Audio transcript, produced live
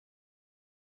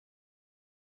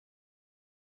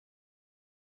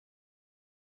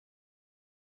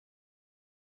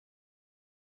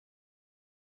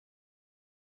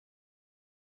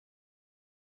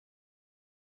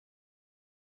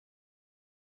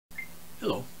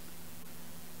Hello,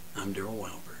 I'm Daryl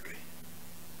Wildberg,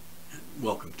 and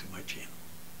welcome to my channel.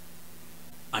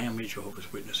 I am a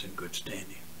Jehovah's Witness in good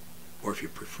standing, or if you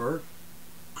prefer,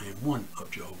 I am one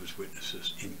of Jehovah's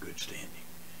Witnesses in good standing.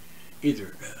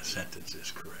 Either sentence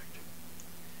is correct.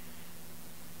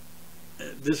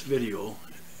 This video,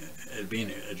 being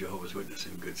a Jehovah's Witness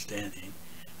in good standing,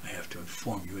 I have to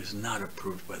inform you, is not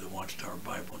approved by the Watchtower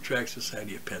Bible and Tract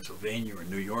Society of Pennsylvania or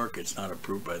New York. It's not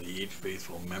approved by the 8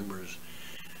 faithful members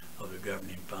of the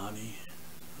governing body.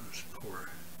 Those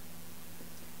poor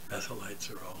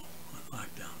Bethelites are all on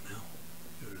lockdown now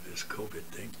due to this COVID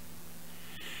thing.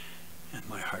 And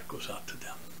my heart goes out to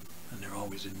them, and they're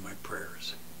always in my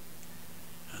prayers.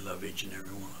 I love each and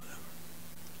every one of them.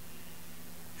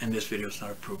 And this video is not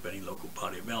approved by any local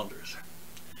body of elders.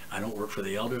 I don't work for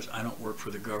the elders, I don't work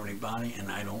for the governing body, and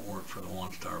I don't work for the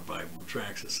Watchtower Bible and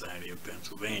Tract Society of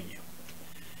Pennsylvania.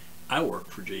 I work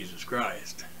for Jesus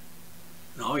Christ.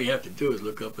 And all you have to do is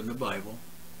look up in the Bible,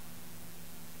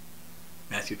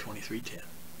 Matthew 23:10.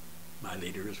 My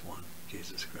leader is one,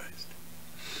 Jesus Christ.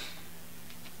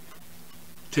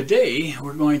 Today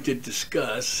we're going to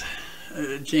discuss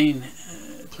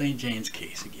Plain Jane's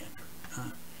case again.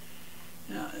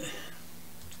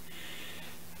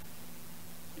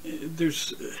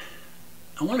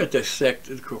 I want to dissect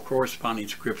the corresponding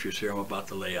scriptures here I'm about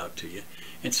to lay out to you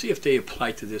and see if they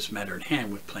apply to this matter at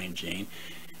hand with Plain Jane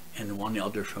and the one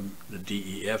elder from the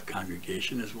DEF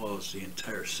congregation, as well as the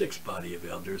entire 6th body of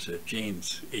elders at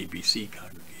Jane's ABC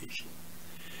congregation.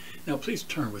 Now please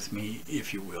turn with me,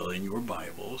 if you will, in your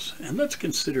Bibles, and let's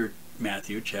consider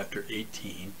Matthew chapter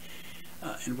 18,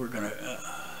 and we're going to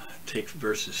take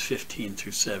verses 15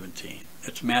 through 17.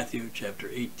 That's Matthew chapter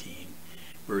 18,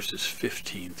 verses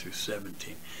 15 through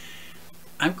 17.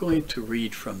 I'm going to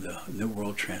read from the New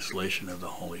World Translation of the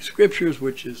Holy Scriptures,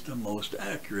 which is the most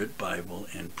accurate Bible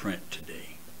in print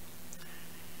today.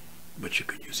 But you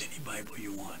can use any Bible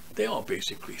you want. They all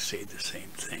basically say the same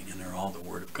thing, and they're all the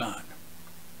Word of God.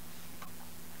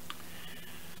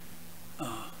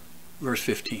 Verse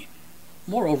 15.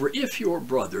 Moreover, if your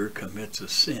brother commits a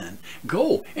sin,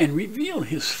 go and reveal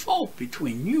his fault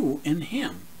between you and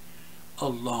him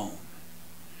alone.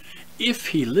 If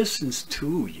he listens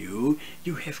to you,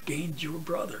 you have gained your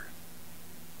brother.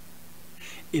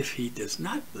 If he does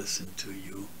not listen to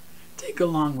you, take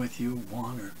along with you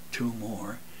 1 or 2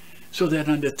 more, so that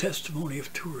on the testimony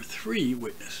of 2 or 3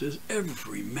 witnesses,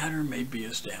 every matter may be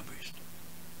established.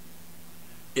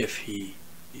 If he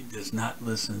does not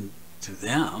listen to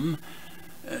them,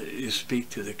 you speak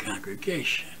to the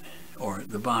congregation or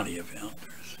the body of elders.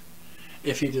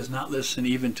 If he does not listen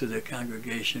even to the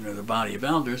congregation or the body of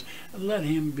elders, let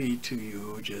him be to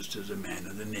you just as a man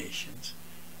of the nations,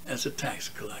 as a tax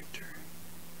collector.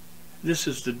 This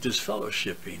is the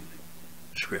disfellowshipping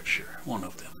scripture, one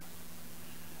of them.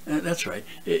 That's right.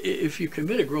 If you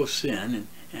commit a gross sin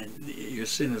and your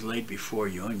sin is laid before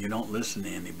you and you don't listen to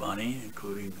anybody,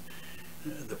 including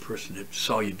the person that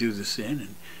saw you do the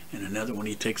sin, and another one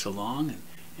he takes along,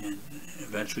 and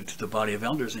eventually to the body of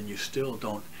elders, and you still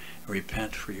don't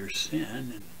repent for your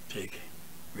sin and take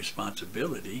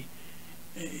responsibility,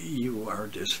 you are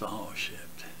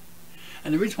disfellowshipped.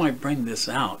 And the reason why I bring this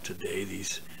out today,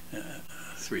 these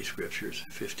 3 scriptures,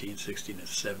 15, 16, and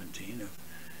 17 of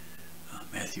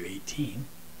Matthew 18,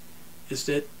 is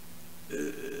that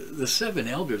the 7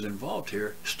 elders involved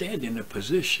here stand in a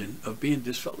position of being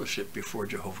disfellowshipped before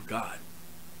Jehovah God.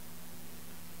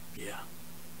 Yeah,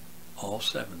 all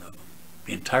 7 of them.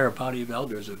 The entire body of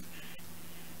elders of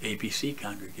ABC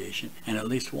congregation, and at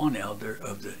least 1 elder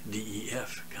of the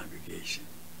DEF congregation.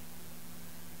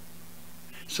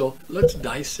 So let's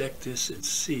dissect this and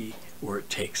see where it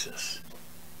takes us.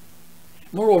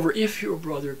 Moreover, if your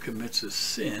brother commits a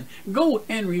sin, go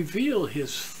and reveal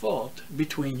his fault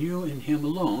between you and him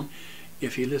alone.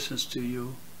 If he listens to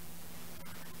you,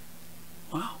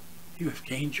 wow, you have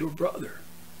gained your brother.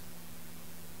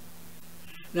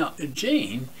 Now,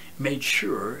 Jane made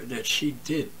sure that she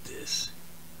did this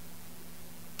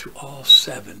to all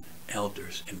 7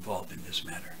 elders involved in this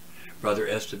matter. Brother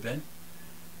Esteban,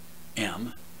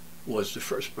 M, was the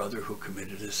first brother who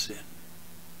committed a sin.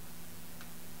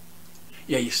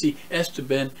 Yeah, you see,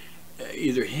 Esteban,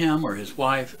 either him or his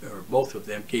wife, or both of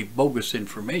them, gave bogus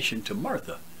information to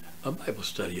Martha, a Bible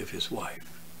study of his wife.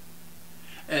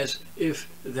 As if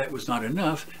that was not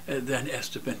enough, then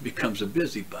Esteban becomes a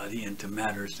busybody into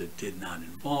matters that did not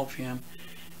involve him,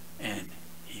 and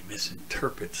he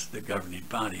misinterprets the governing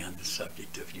body on the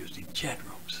subject of using chat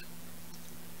rooms.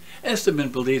 Esteban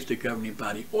believes the governing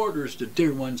body orders the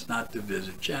dear ones not to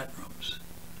visit chat rooms.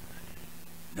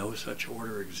 No such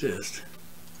order exists.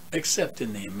 except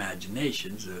in the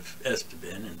imaginations of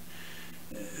Esteban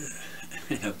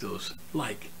and of those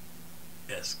like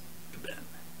Esteban.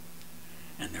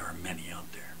 And there are many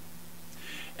out there.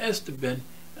 Esteban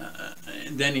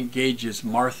then engages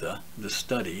Martha, the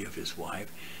study of his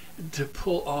wife, to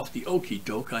pull off the okey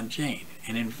doke on Jane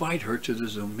and invite her to the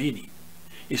Zoom meeting.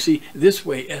 You see, this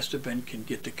way Esteban can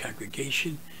get the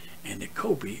congregation and a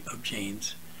copy of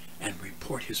Jane's and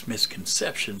report his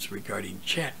misconceptions regarding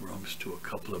chat rooms to a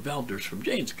couple of elders from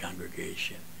Jane's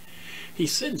congregation. He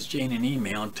sends Jane an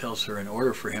email and tells her in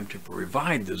order for him to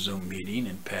provide the Zoom meeting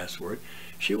and password,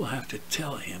 she will have to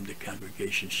tell him the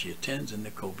congregation she attends and the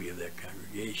copy of that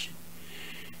congregation.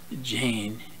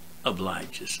 Jane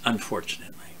obliges,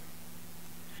 unfortunately.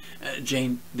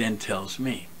 Jane then tells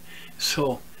me.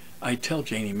 So I tell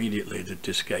Jane immediately that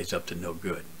this guy's up to no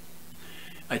good.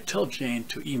 I tell Jane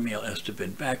to email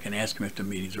Esteban back and ask him if the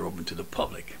meetings are open to the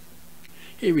public.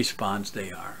 He responds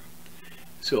they are.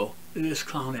 So this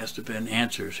clown Esteban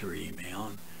answers her email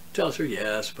and tells her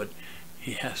yes, but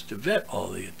he has to vet all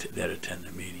that attend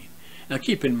the meeting. Now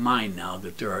keep in mind now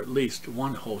that there are at least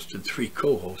one host and 3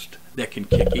 co-hosts that can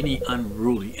kick any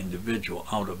unruly individual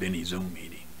out of any Zoom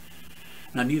meeting.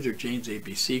 Now neither Jane's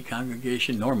ABC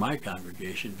congregation nor my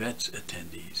congregation vets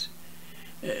attendees.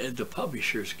 The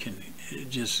publishers can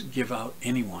just give out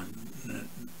anyone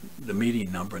the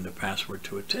meeting number and the password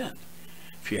to attend.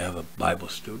 If you have a Bible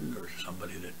student or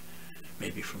somebody that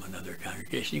maybe from another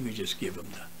congregation, you can just give them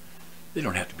they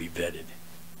don't have to be vetted.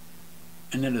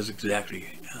 And that is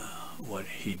exactly what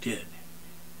he did.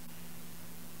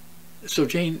 So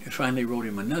Jane finally wrote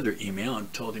him another email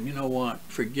and told him, you know what,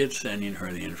 forget sending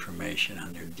her the information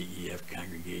on their DEF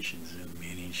congregation Zoom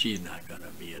meeting. She's not going to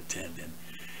be attending,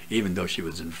 even though she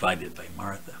was invited by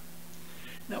Martha.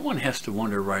 Now one has to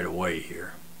wonder right away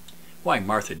here why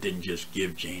Martha didn't just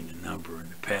give Jane the number and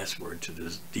the password to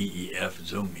this DEF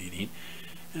Zoom meeting.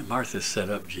 And Martha set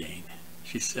up Jane.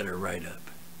 She set her right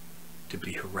up to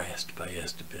be harassed by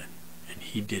Esteban. And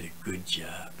he did a good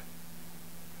job,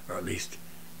 or at least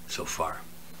so far.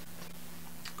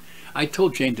 I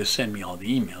told Jane to send me all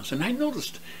the emails, and I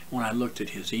noticed when I looked at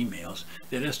his emails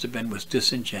that Esteban was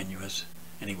disingenuous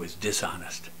and he was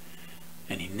dishonest,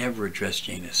 and he never addressed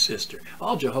Jane as sister.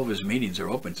 All Jehovah's meetings are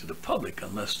open to the public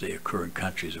unless they occur in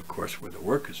countries, of course, where the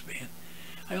work is banned.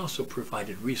 I also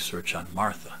provided research on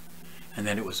Martha, and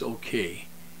that it was okay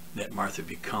that Martha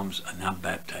becomes a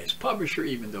non-baptized publisher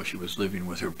even though she was living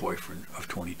with her boyfriend of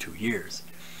 22 years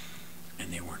and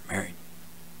they weren't married.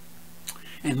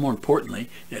 And more importantly,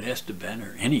 that Esteban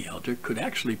or any elder could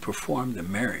actually perform the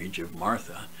marriage of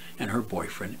Martha and her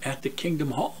boyfriend at the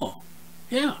Kingdom Hall.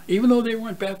 Yeah, even though they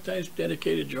weren't baptized,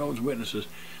 dedicated Jehovah's Witnesses,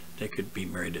 they could be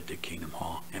married at the Kingdom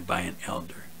Hall and by an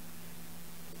elder.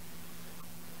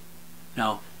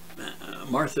 Now,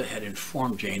 Martha had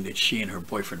informed Jane that she and her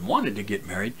boyfriend wanted to get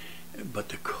married, but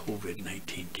the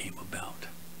COVID-19 came about.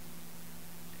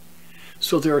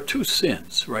 So there are 2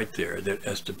 sins right there that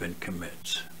Esteban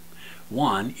commits.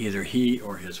 One, either he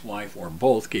or his wife or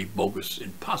both gave bogus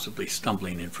and possibly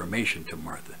stumbling information to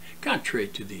Martha, contrary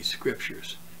to these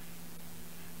scriptures.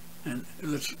 And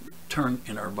let's turn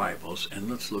in our Bibles and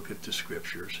let's look at the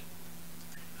scriptures.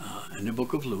 In the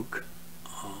book of Luke,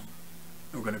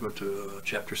 we're going to go to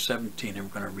chapter 17 and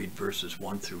we're going to read verses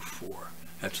 1 through 4.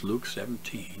 That's Luke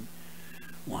 17,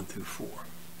 1 through 4.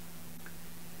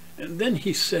 And then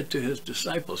he said to his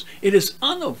disciples, it is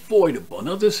unavoidable,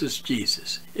 now this is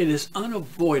Jesus, it is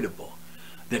unavoidable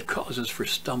that causes for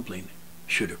stumbling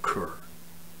should occur,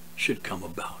 should come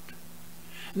about.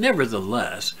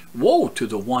 Nevertheless, woe to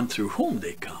the one through whom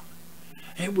they come.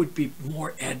 It would be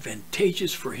more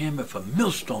advantageous for him if a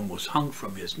millstone was hung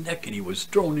from his neck and he was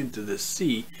thrown into the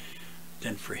sea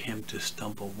than for him to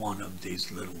stumble one of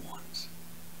these little ones.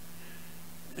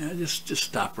 Just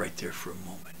stop right there for a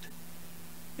moment.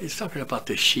 He's talking about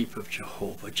the sheep of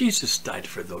Jehovah. Jesus died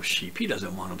for those sheep. He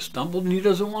doesn't want them stumbled and he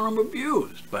doesn't want them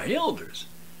abused by elders.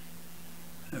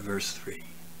 Verse 3.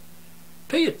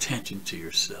 Pay attention to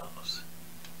yourselves.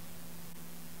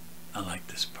 I like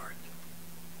this part.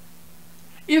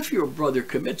 If your brother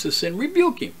commits a sin,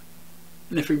 rebuke him.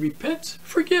 And if he repents,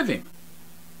 forgive him.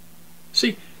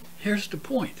 See, here's the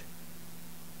point.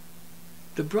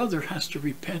 The brother has to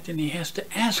repent and he has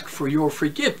to ask for your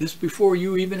forgiveness before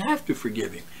you even have to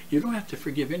forgive him. You don't have to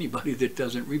forgive anybody that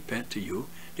doesn't repent to you,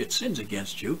 that sins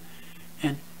against you,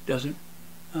 and doesn't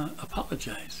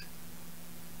apologize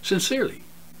sincerely.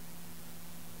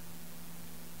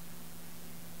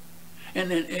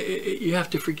 And then you have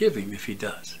to forgive him if he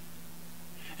does.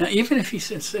 Now, even if he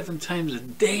sins 7 times a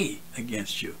day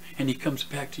against you, and he comes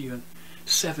back to you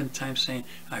 7 times saying,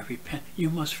 I repent. You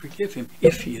must forgive him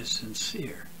if he is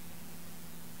sincere.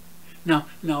 Now,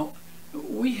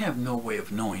 we have no way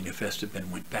of knowing if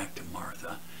Esteban went back to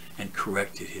Martha and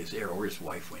corrected his error, or his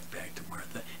wife went back to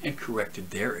Martha and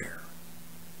corrected their error.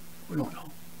 We don't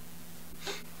know.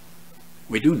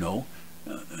 We do know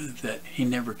that he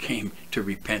never came to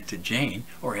repent to Jane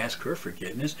or ask her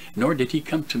forgiveness, nor did he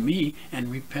come to me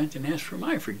and repent and ask for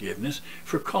my forgiveness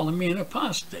for calling me an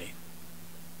apostate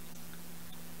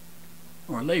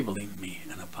or labeling me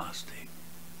an apostate.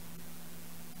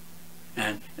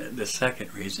 And the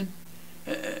second reason,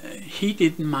 he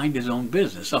didn't mind his own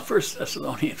business. Now, 1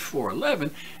 Thessalonians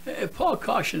 4:11, Paul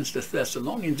cautions the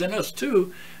Thessalonians and us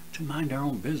too to mind our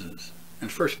own business.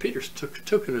 And 1 Peter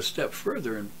took it a step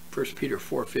further in 1 Peter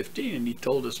 4:15, and he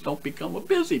told us don't become a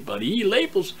busybody.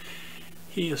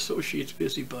 He associates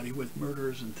busybody with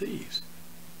murderers and thieves.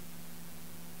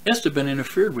 Esteban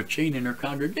interfered with Jane and her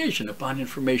congregation. Upon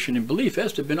information and belief,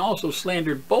 Esteban also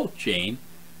slandered both Jane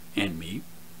and me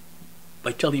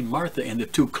by telling Martha and the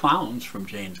 2 clowns from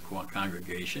Jane's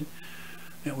congregation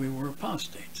that we were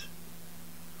apostates,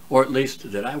 or at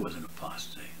least that I was an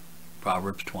apostate.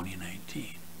 Proverbs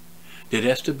 20:19. Did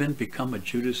Esteban become a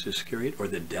Judas Iscariot or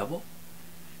the devil?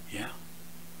 Yeah.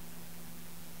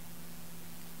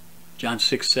 John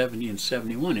 6:70 and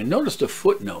 71. And notice the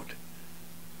footnote.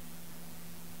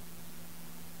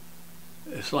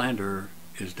 A slanderer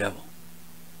is devil.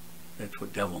 That's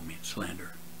what devil means,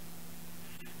 slanderer.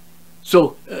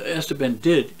 So Esteban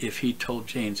did if he told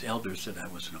Jane's elders that I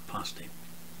was an apostate.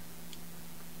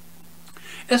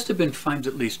 Esteban finds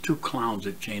at least 2 clowns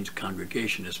at Jane's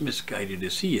congregation, as misguided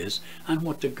as he is on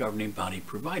what the governing body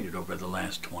provided over the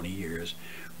last 20 years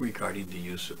regarding the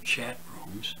use of chat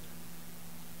rooms.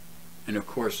 And of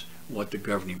course, what the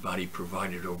governing body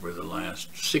provided over the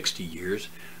last 60 years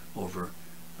over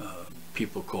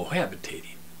people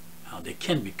cohabitating, how they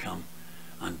can become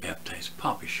unbaptized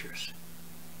publishers,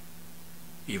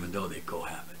 even though they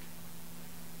cohabit.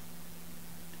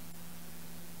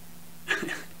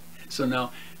 So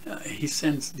now he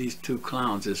sends these 2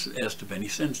 clowns, as Esteban, he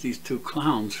sends these 2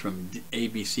 clowns from the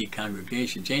ABC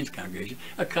congregation, Jane's congregation,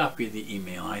 a copy of the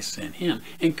email I sent him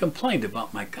and complained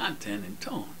about my content and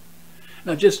tone.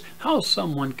 Now, just how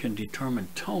someone can determine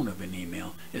tone of an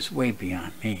email is way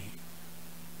beyond me.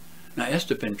 Now,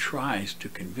 Esteban tries to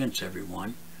convince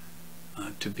everyone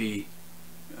to be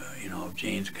of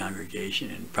Jane's congregation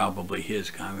and probably his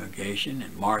congregation,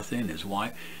 and Martha and his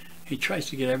wife. He tries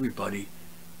to get everybody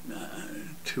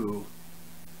to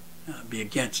be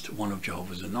against one of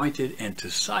Jehovah's anointed and to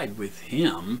side with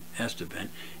him, Esteban,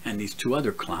 and these 2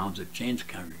 other clowns at Jane's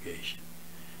congregation.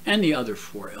 And the other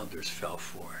 4 elders fell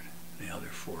for it, the other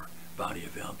 4 body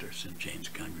of elders in Jane's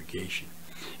congregation.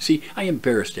 See, I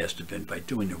embarrassed Esteban by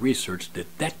doing the research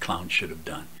that clown should have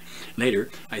done. Later,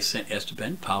 I sent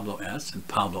Esteban, Pablo S., and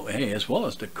Pablo A., as well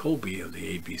as the Kobe of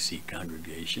the ABC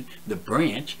congregation, the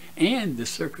branch, and the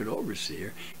circuit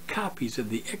overseer, copies of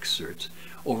the excerpts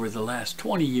over the last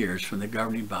 20 years from the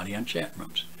governing body on chat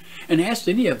rooms, and asked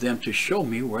any of them to show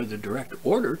me where the direct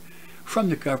order from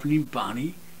the governing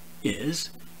body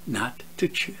is not to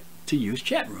use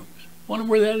chat rooms. Wonder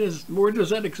where that is. Where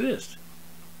does that exist?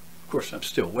 Of course, I'm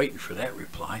still waiting for that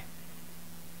reply,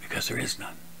 because there is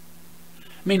none.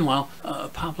 Meanwhile,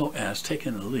 Pablo S.,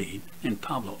 taking the lead, and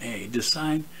Pablo A.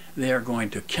 decide they are going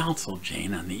to counsel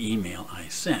Jane on the email I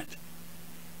sent.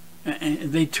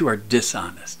 And they too are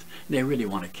dishonest. They really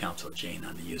want to counsel Jane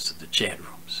on the use of the chat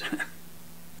rooms.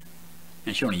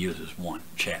 And she only uses 1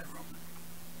 chat room.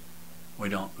 We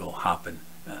don't go hopping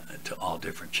to all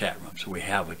different chat rooms. We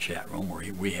have a chat room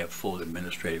where we have full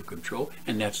administrative control,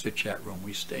 and that's the chat room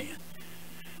we stay in.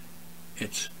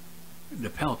 It's the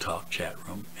Pal Talk chat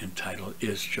room, entitled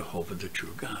Is Jehovah the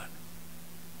True God?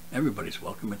 Everybody's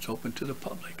welcome. It's open to the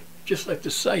public, just like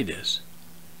the site is.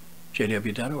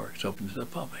 jw.org. It's open to the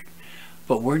public.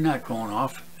 But we're not going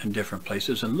off in different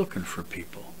places and looking for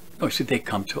people. No, see, they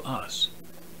come to us.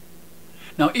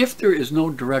 Now, if there is no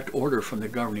direct order from the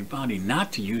governing body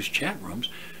not to use chat rooms,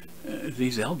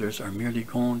 these elders are merely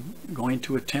going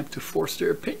to attempt to force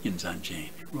their opinions on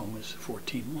Jane. Romans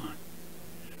 14:1.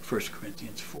 1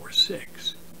 Corinthians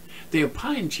 4:6. They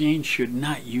opine Jane should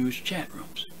not use chat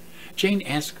rooms. Jane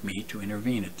asked me to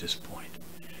intervene at this point,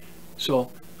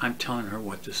 so I'm telling her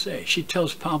what to say. She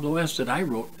tells Pablo S. that I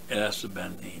wrote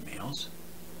Esteban emails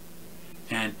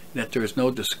and that there is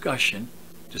no discussing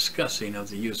of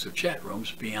the use of chat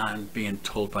rooms beyond being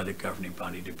told by the governing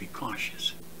body to be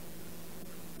cautious.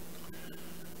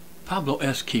 Pablo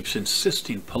S. keeps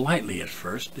insisting politely at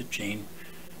first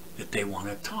that they want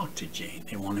to talk to Jane.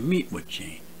 They want to meet with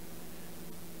Jane.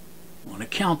 want to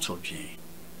counsel Jane.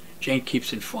 Jane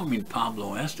keeps informing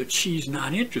Pablo S. that she's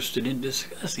not interested in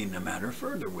discussing the matter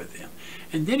further with him.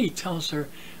 And then he tells her,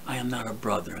 I am not a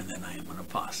brother, and then I am an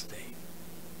apostate.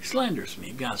 He slanders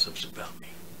me, gossips about me.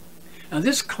 Now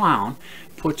this clown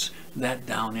puts that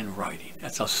down in writing.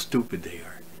 That's how stupid they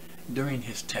are, during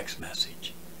his text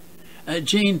message.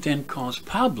 Jane then calls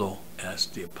Pablo S.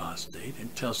 the apostate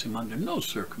and tells him under no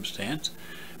circumstance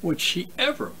would she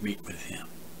ever meet with him.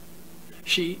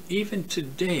 Even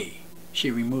today,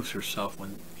 she removes herself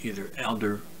when either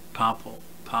Elder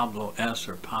Pablo S.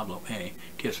 or Pablo A.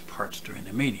 gives parts during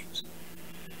the meetings.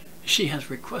 She has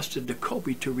requested the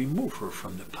Kobe to remove her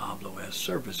from the Pablo S.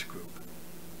 service group.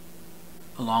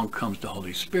 Along comes the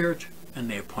Holy Spirit, and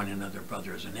they appoint another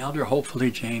brother as an elder.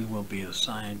 Hopefully Jane will be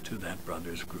assigned to that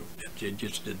brother's group. They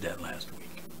just did that last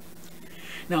week.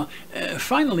 Now,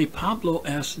 finally, Pablo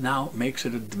S. now makes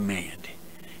it a demand.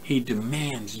 He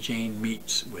demands Jane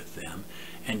meets with them,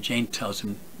 and Jane tells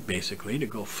him basically to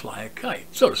go fly a kite,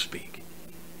 so to speak.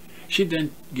 She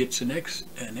then gets an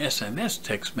SMS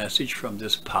text message from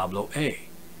this Pablo A,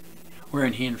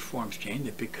 wherein he informs Jane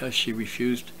that because she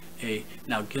refused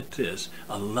now get this,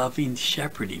 a loving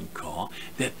shepherding call,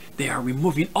 that they are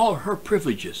removing all her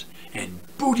privileges and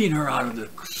booting her out of the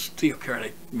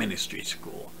theocratic ministry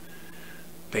school.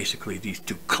 Basically, these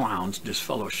two clowns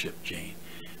disfellowshipped Jane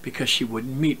because she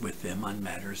wouldn't meet with them on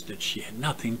matters that she had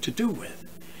nothing to do with.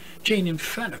 Jane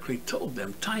emphatically told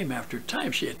them time after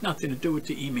time she had nothing to do with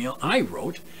the email I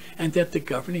wrote, and that the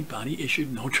governing body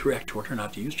issued no direct order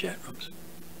not to use chat rooms.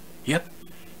 Yep,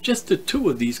 just the two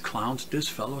of these clowns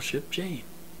disfellowshipped Jane.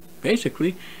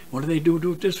 Basically, what do they do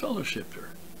to disfellowship her?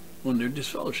 When they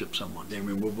disfellowship someone, they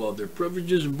remove all their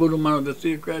privileges and boot them out of the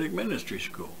theocratic ministry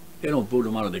school. They don't boot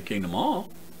them out of the kingdom hall.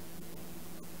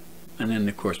 And then,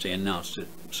 of course, they announced that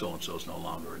so-and-so is no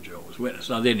longer a Jehovah's Witness.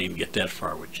 Now, they didn't even get that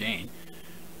far with Jane.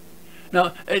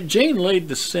 Now, Jane laid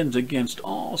the sins against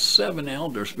all 7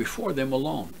 elders before them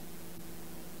alone,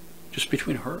 just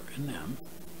between her and them,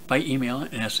 by email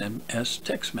and SMS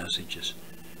text messages.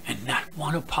 And not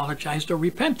one apologized or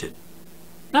repented.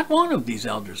 Not one of these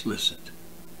elders listened.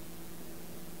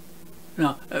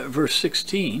 Now, verse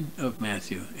 16 of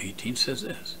Matthew 18 says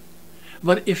this,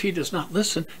 but if he does not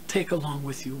listen, take along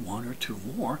with you 1 or 2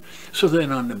 more, so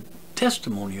that on the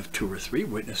testimony of 2 or 3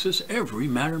 witnesses, every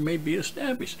matter may be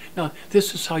established. Now,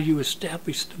 this is how you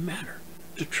establish the matter,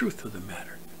 the truth of the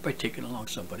matter, by taking along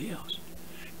somebody else.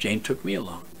 Jane took me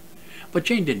along. But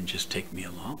Jane didn't just take me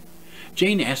along.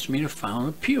 Jane asked me to file an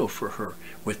appeal for her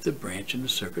with the branch and the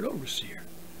circuit overseer.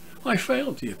 I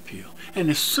failed the appeal, and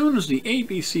as soon as the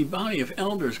ABC body of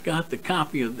elders got their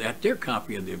copy of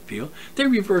the appeal, they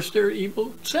reversed their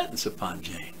evil sentence upon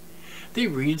Jane. They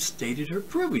reinstated her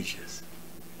privileges,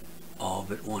 all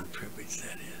but one privilege,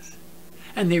 that is,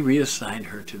 and they reassigned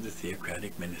her to the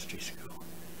theocratic ministry school.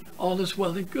 All is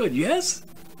well and good, yes?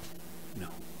 No.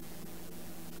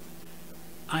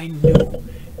 I knew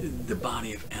the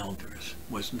body of elders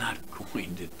was not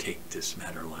going to take this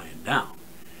matter lying down.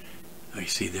 You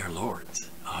see, they're lords.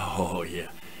 Oh, yeah.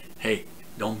 Hey,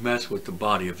 don't mess with the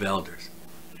body of elders.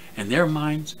 In their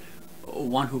minds,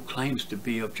 one who claims to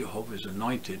be of Jehovah's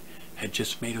anointed had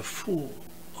just made a fool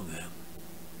of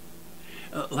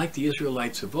them. Like the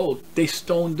Israelites of old, they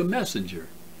stoned the messenger.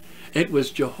 It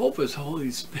was Jehovah's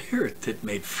Holy Spirit that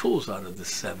made fools out of the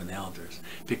 7 elders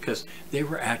because they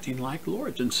were acting like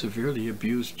lords and severely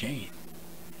abused Jane.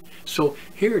 So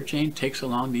here Jane takes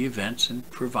along the events and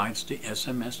provides the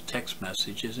SMS text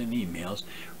messages and emails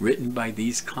written by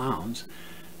these clowns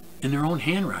in their own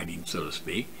handwriting, so to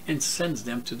speak, and sends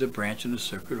them to the branch and the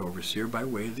circuit overseer by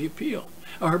way of the appeal.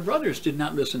 Her brothers did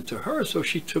not listen to her, so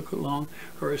she took along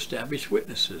her established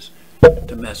witnesses,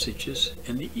 the messages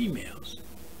and the emails,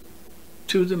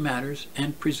 to the matters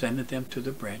and presented them to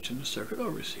the branch and the circuit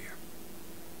overseer.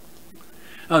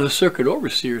 Now, the circuit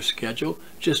overseer's schedule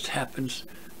just happens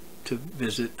to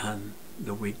visit on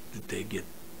the week that they get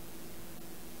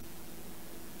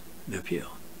the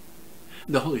appeal.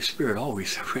 The Holy Spirit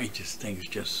always arranges things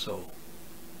just so.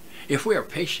 If we are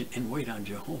patient and wait on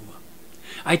Jehovah.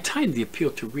 I timed the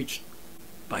appeal to reach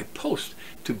by post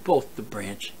to both the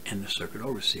branch and the circuit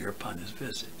overseer upon his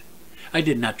visit. I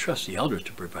did not trust the elders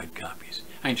to provide copies.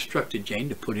 I instructed Jane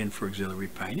to put in for auxiliary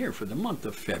pioneer for the month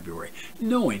of February,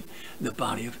 knowing the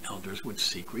body of elders would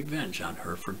seek revenge on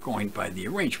her for going by the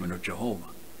arrangement of Jehovah.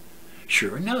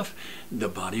 Sure enough, the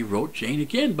body wrote Jane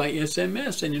again by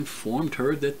SMS and informed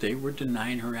her that they were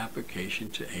denying her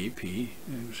application to AP,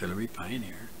 auxiliary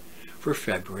pioneer, for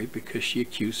February because she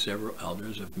accused several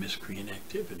elders of miscreant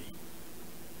activity.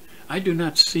 I do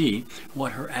not see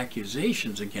what her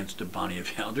accusations against the body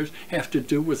of elders have to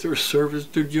do with her service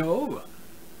to Jehovah.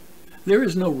 There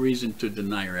is no reason to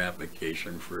deny her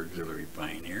application for auxiliary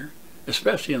pioneer,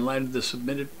 especially in light of the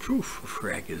submitted proof of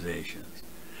her accusations.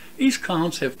 These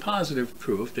counts have positive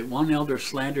proof that one elder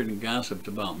slandered and gossiped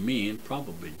about me, and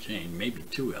probably Jane, maybe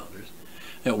two elders,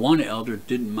 that one elder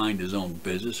didn't mind his own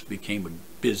business, became a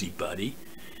busybody.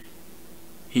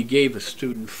 He gave a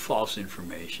student false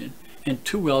information, and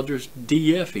two elders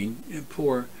DFing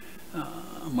poor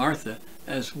Martha,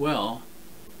 as well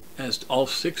as all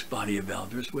six body of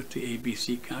elders with the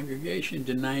ABC congregation,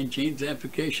 denying Jane's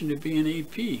application to be an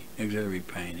AP, auxiliary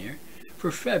pioneer,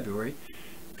 for February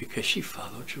because she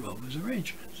followed Jehovah's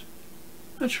arrangements.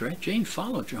 That's right, Jane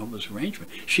followed Jehovah's arrangement.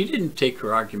 She didn't take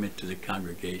her argument to the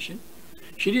congregation.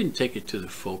 She didn't take it to the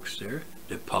folks there,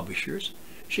 the publishers.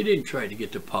 She didn't try to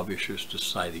get the publishers to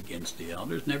side against the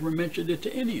elders, never mentioned it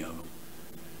to any of them.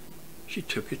 She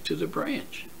took it to the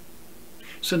branch.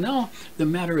 So now the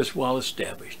matter is well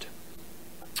established.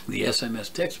 The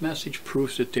SMS text message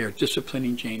proves that they are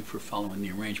disciplining Jane for following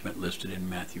the arrangement listed in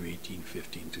Matthew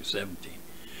 18:15-17.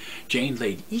 Jane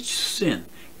laid each sin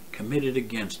committed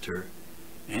against her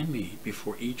and me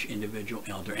before each individual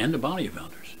elder and the body of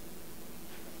elders.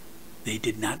 They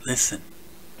did not listen.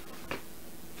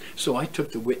 So I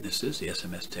took the witnesses, the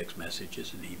SMS text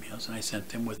messages and emails, and I sent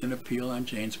them with an appeal on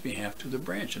Jane's behalf to the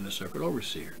branch and the circuit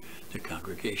overseer, the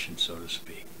congregation, so to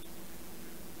speak.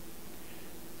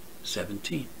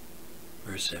 17,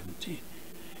 verse 17.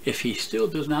 If he still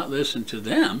does not listen to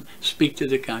them, speak to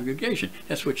the congregation.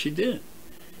 That's what she did.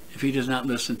 If he does not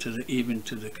listen even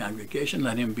to the congregation,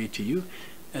 let him be to you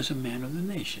as a man of the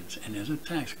nations and as a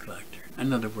tax collector.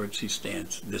 In other words, he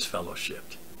stands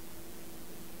disfellowshipped.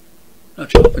 Now,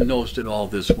 Jehovah knows that all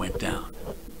this went down.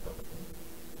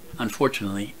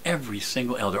 Unfortunately, every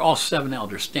single elder, all 7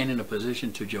 elders, stand in a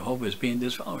position to Jehovah as being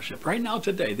disfellowshipped. Right now,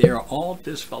 today, they are all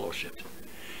disfellowshipped.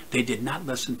 They did not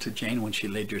listen to Jane when she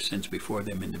laid their sins before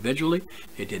them individually.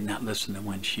 They did not listen to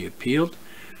when she appealed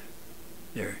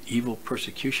their evil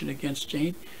persecution against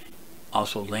Jane,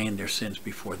 also laying their sins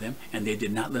before them. And they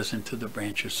did not listen to the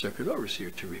branch or circuit overseer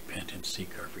to repent and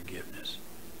seek our forgiveness.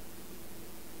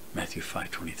 Matthew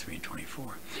 5:23 and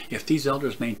 24. If these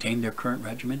elders maintain their current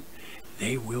regimen,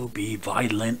 they will be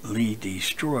violently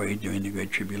destroyed during the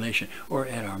Great Tribulation, or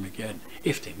at Armageddon,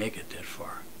 if they make it that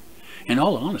far. In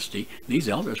all honesty, these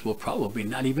elders will probably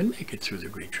not even make it through the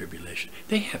Great Tribulation.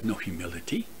 They have no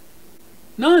humility.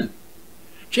 None.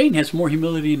 Jane has more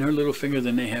humility in her little finger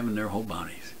than they have in their whole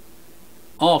bodies.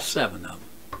 All 7 of them.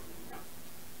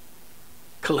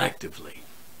 Collectively.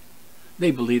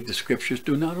 They believe the scriptures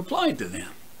do not apply to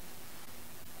them.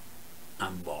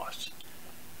 I'm boss.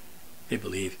 They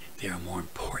believe they are more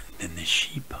important than the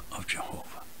sheep of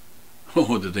Jehovah.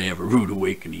 Oh, do they have a rude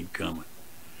awakening coming.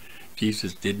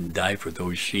 Jesus didn't die for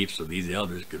those sheep so these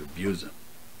elders could abuse them.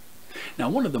 Now,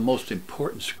 one of the most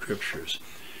important scriptures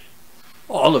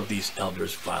all of these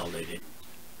elders violated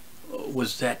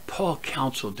was that Paul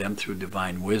counseled them through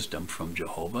divine wisdom from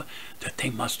Jehovah that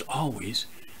they must always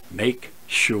make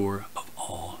sure of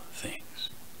all things.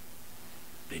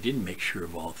 They didn't make sure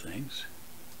of all things.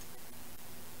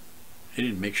 They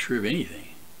didn't make sure of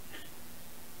anything.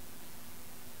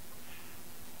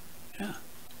 Yeah.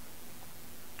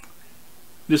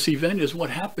 This event is what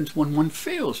happens when one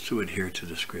fails to adhere to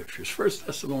the scriptures. 1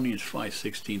 Thessalonians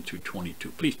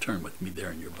 5:16-22. Please turn with me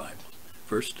there in your Bibles.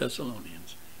 1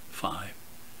 Thessalonians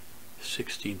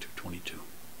 5:16-22.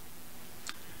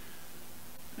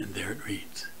 And there it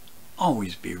reads,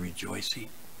 always be rejoicing.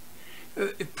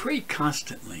 Pray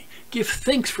constantly. Give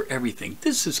thanks for everything.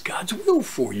 This is God's will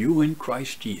for you in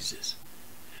Christ Jesus.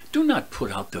 Do not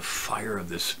put out the fire of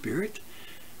the Spirit.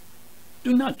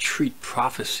 Do not treat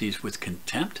prophecies with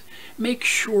contempt. Make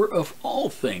sure of all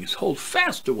things. Hold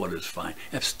fast to what is fine.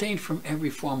 Abstain from every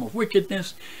form of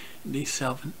wickedness. These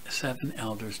seven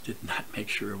elders did not make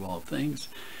sure of all things.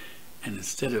 And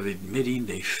instead of admitting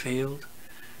they failed,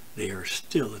 they are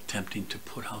still attempting to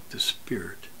put out the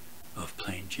spirit of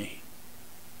plain Jane.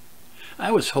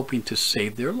 I was hoping to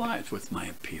save their lives with my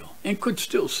appeal, and could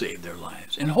still save their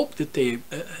lives, and hope that they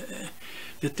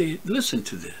listen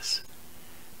to this.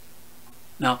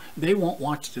 Now, they won't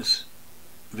watch this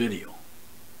video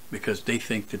because they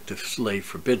think that the slave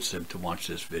forbids them to watch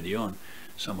this video, and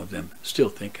some of them still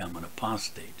think I'm an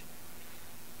apostate.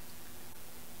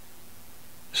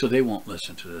 So they won't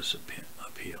listen to this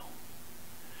appeal.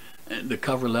 And the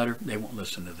cover letter, they won't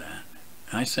listen to that.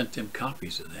 And I sent them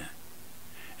copies of that.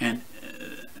 And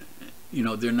you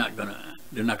know, they're not gonna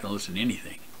listen to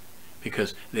anything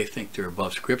because they think they're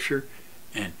above Scripture,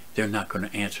 and they're not going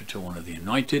to answer to one of the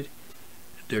anointed,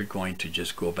 they're going to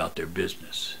just go about their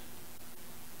business.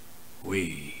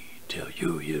 We tell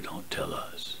you, you don't tell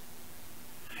us.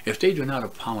 If they do not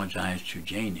apologize to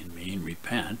Jane and me and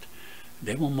repent,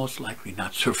 they will most likely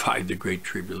not survive the Great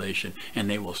Tribulation, and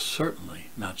they will certainly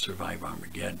not survive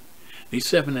Armageddon. These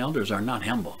 7 elders are not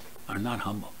humble.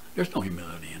 There's no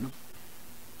humility in them.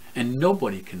 And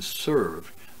nobody can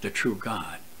serve the true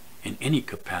God in any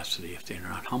capacity if they're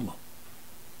not humble.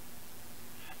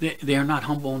 They are not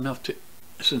humble enough to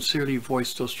sincerely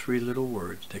voice those 3 little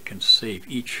words that can save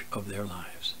each of their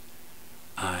lives.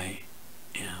 I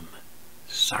am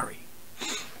sorry.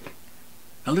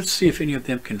 Now let's see if any of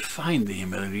them can find the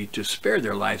humility to spare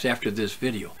their lives after this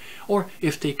video, or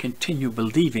if they continue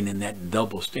believing in that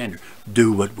double standard.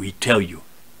 Do what we tell you.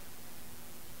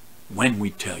 When we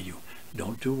tell you.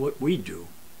 Don't do what we do.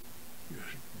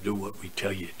 Do what we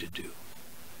tell you to do.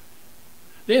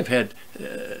 They have had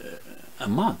a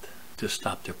month to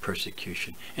stop their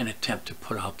persecution and attempt to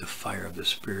put out the fire of the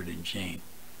Spirit in Jane.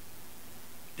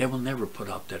 They will never put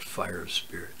out that fire of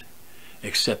Spirit,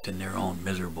 except in their own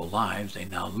miserable lives they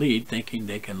now lead, thinking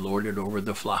they can lord it over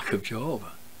the flock of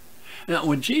Jehovah. Now,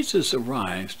 when Jesus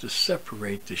arrives to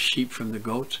separate the sheep from the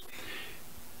goats,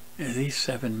 these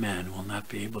 7 men will not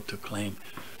be able to claim,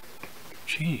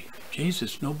 "Gee,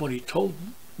 Jesus, nobody told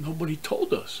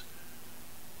us."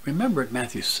 Remember at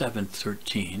Matthew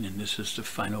 7:13, and this is the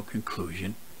final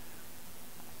conclusion.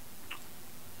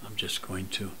 I'm just going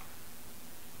to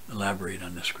elaborate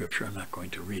on the scripture. I'm not going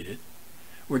to read it.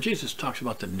 Where Jesus talks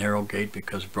about the narrow gate,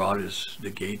 because broad is the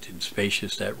gate and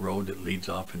spacious that road that leads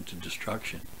off into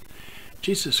destruction.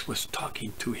 Jesus was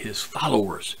talking to his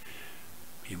followers.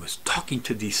 He was talking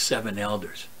to these 7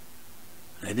 elders.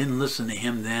 They didn't listen to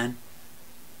him then.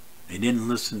 They didn't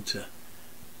listen to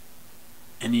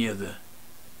any of the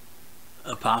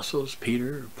apostles,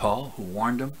 Peter or Paul, who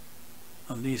warned them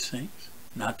of these things,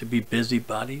 not to be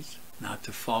busybodies, not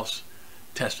to false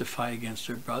testify against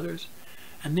their brothers.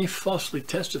 And they falsely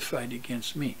testified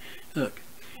against me. Look,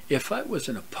 if I was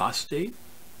an apostate,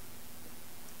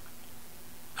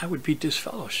 I would be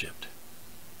disfellowshipped.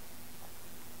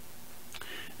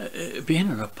 Being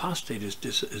an apostate is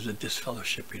a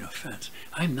disfellowshipping offense.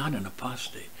 I'm not an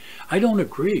apostate. I don't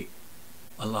agree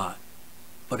a lot,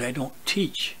 but I don't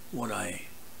teach what I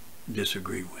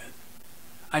disagree with.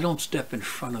 I don't step in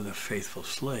front of the faithful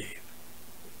slave.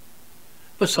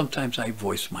 But sometimes I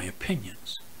voice my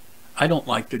opinions. I don't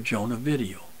like the Jonah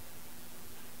video.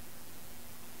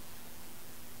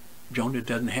 Jonah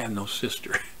doesn't have no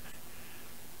sister.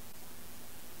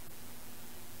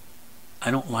 I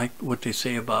don't like what they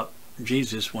say about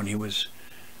Jesus when he was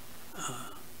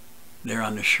there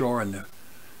on the shore and the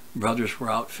brothers were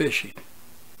out fishing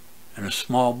in a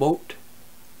small boat.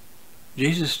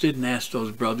 Jesus didn't ask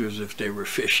those brothers if they were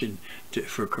fishing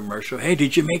for commercial. Hey,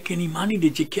 did you make any money?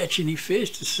 Did you catch any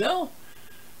fish to sell?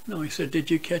 No, he said,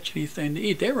 did you catch anything to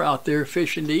eat? They were out there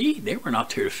fishing to eat. They weren't out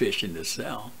there fishing to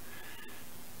sell.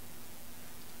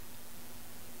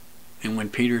 And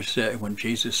when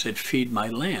Jesus said, feed my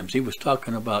lambs, he was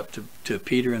talking about to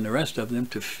Peter and the rest of them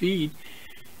to feed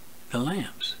the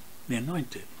lambs, the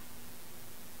anointed.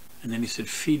 And then he said,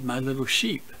 feed my little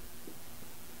sheep.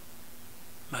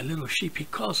 My little sheep. He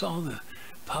calls all the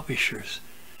publishers,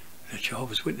 the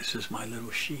Jehovah's Witnesses, my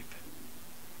little sheep.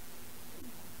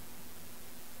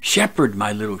 Shepherd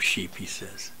my little sheep, he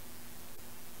says.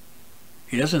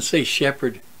 He doesn't say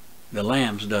shepherd the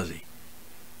lambs, does he?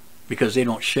 Because they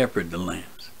don't shepherd the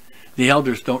lambs. The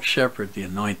elders don't shepherd the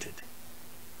anointed.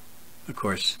 Of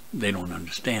course, they don't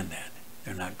understand that.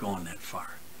 They're not going that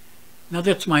far. Now,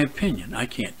 that's my opinion. I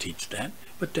can't teach that,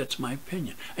 but that's my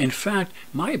opinion. In fact,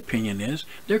 my opinion is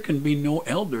there can be no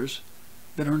elders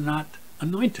that are not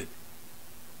anointed.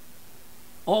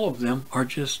 All of them are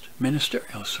just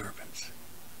ministerial servants,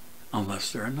 unless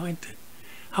they're anointed.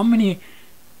 How many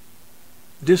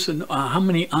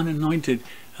unanointed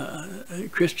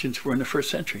Christians were in the first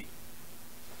century?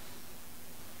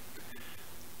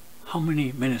 How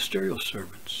many ministerial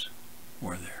servants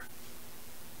were there?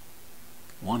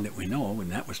 One that we know,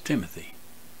 and that was Timothy.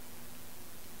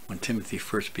 When Timothy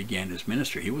first began his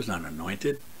ministry, he was not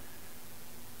anointed.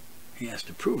 He has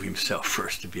to prove himself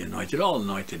first to be anointed. All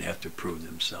anointed have to prove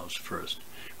themselves first.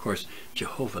 Of course,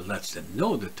 Jehovah lets them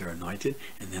know that they're anointed,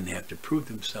 and then they have to prove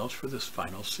themselves for this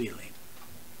final sealing.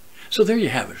 So there you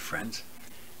have it, friends.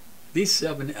 These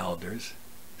 7 elders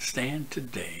stand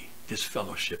today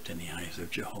disfellowshipped in the eyes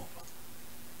of Jehovah.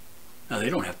 Now, they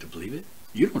don't have to believe it.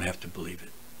 You don't have to believe it.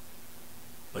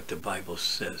 But the Bible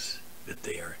says that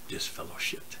they are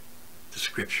disfellowshipped. The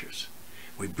scriptures.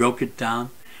 We broke it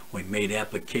down. We made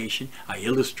application. I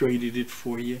illustrated it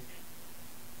for you.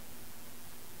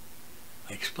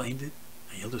 I explained it,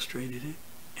 I illustrated it,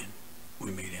 and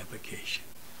we made application.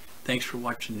 Thanks for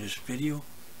watching this video,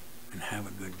 and have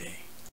a good day.